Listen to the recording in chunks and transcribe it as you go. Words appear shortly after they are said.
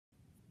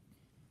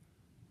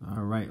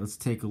All right, let's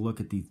take a look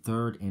at the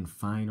third and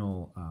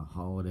final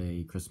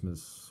holiday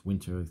Christmas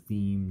winter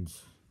themed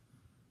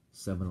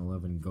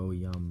 7-Eleven Go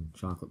Yum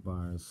chocolate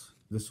bars.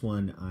 This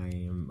one I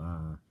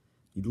am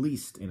the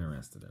least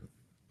interested in.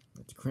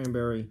 It's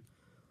cranberry,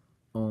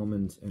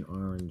 almond, and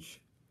orange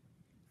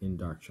in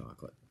dark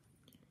chocolate.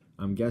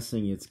 I'm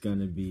guessing it's going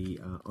to be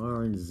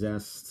orange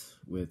zest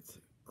with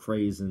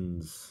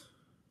craisins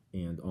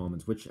and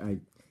almonds, which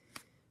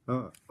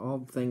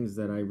all things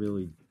that I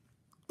really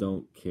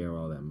don't care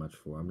all that much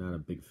for. I'm not a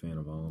big fan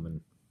of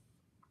almond.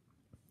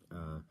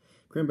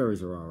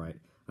 Cranberries are alright.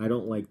 I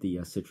don't like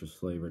the citrus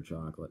flavored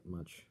chocolate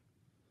much.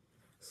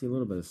 See a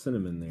little bit of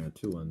cinnamon there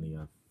too on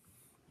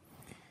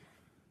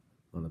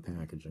the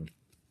packaging.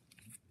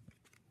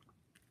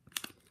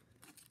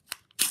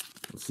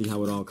 Let's see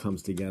how it all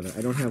comes together.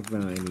 I don't have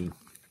any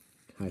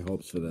high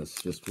hopes for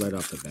this. Just right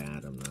off the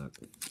bat, I'm not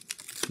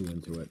too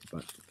into it,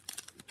 but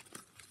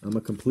I'm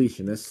a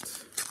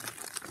completionist.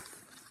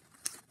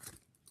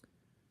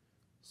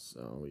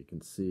 So you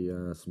can see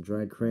some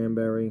dried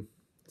cranberry,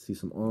 see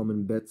some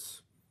almond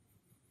bits,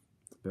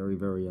 very,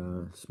 very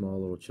small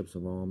little chips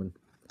of almond.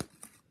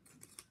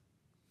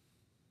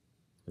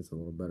 It's a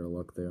little better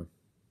look there.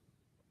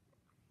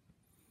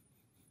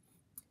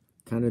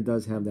 Kind of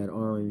does have that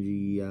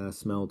orangey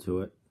smell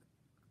to it.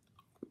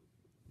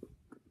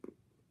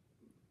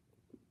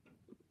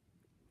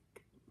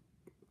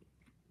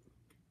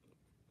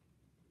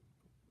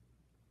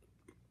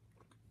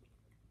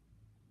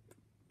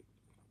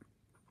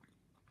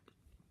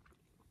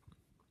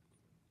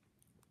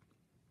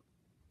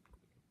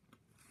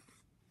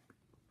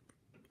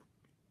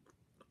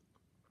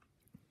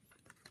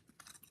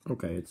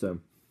 Okay, it's a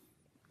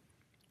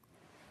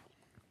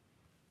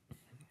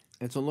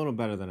little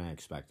better than I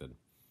expected.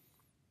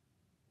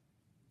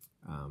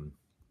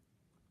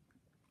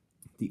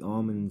 The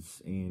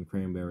almonds and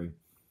cranberry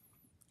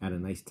add a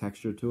nice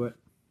texture to it,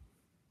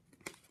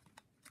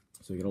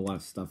 so you get a lot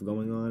of stuff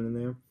going on in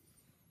there.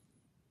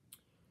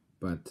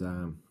 But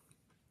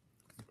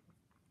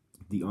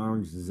the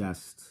orange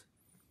zest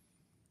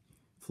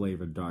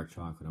flavored dark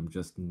chocolate, I'm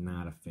just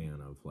not a fan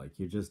of. Like,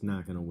 you're just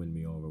not going to win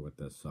me over with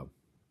this. So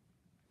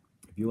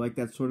if you like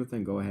that sort of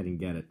thing, go ahead and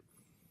get it.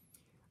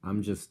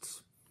 I'm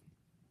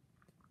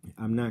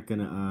not going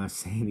to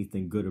say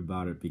anything good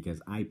about it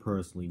because I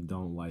personally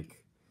don't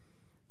like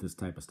this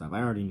type of stuff.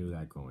 I already knew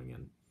that going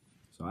in.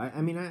 So,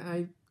 I mean,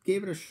 I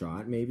gave it a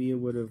shot. Maybe it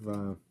would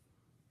have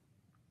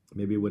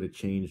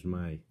changed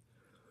my...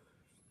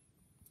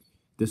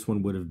 This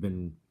one would have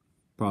been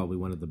probably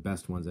one of the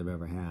best ones I've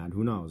ever had.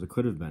 Who knows? It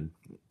could have been.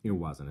 It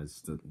wasn't. It's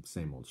the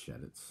same old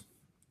shit. It's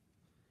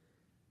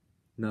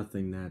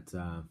nothing that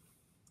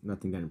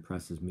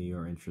impresses me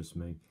or interests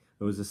me.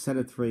 It was a set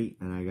of 3,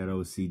 and I got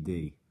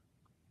OCD.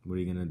 What are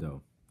you going to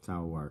do? That's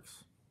how it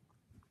works.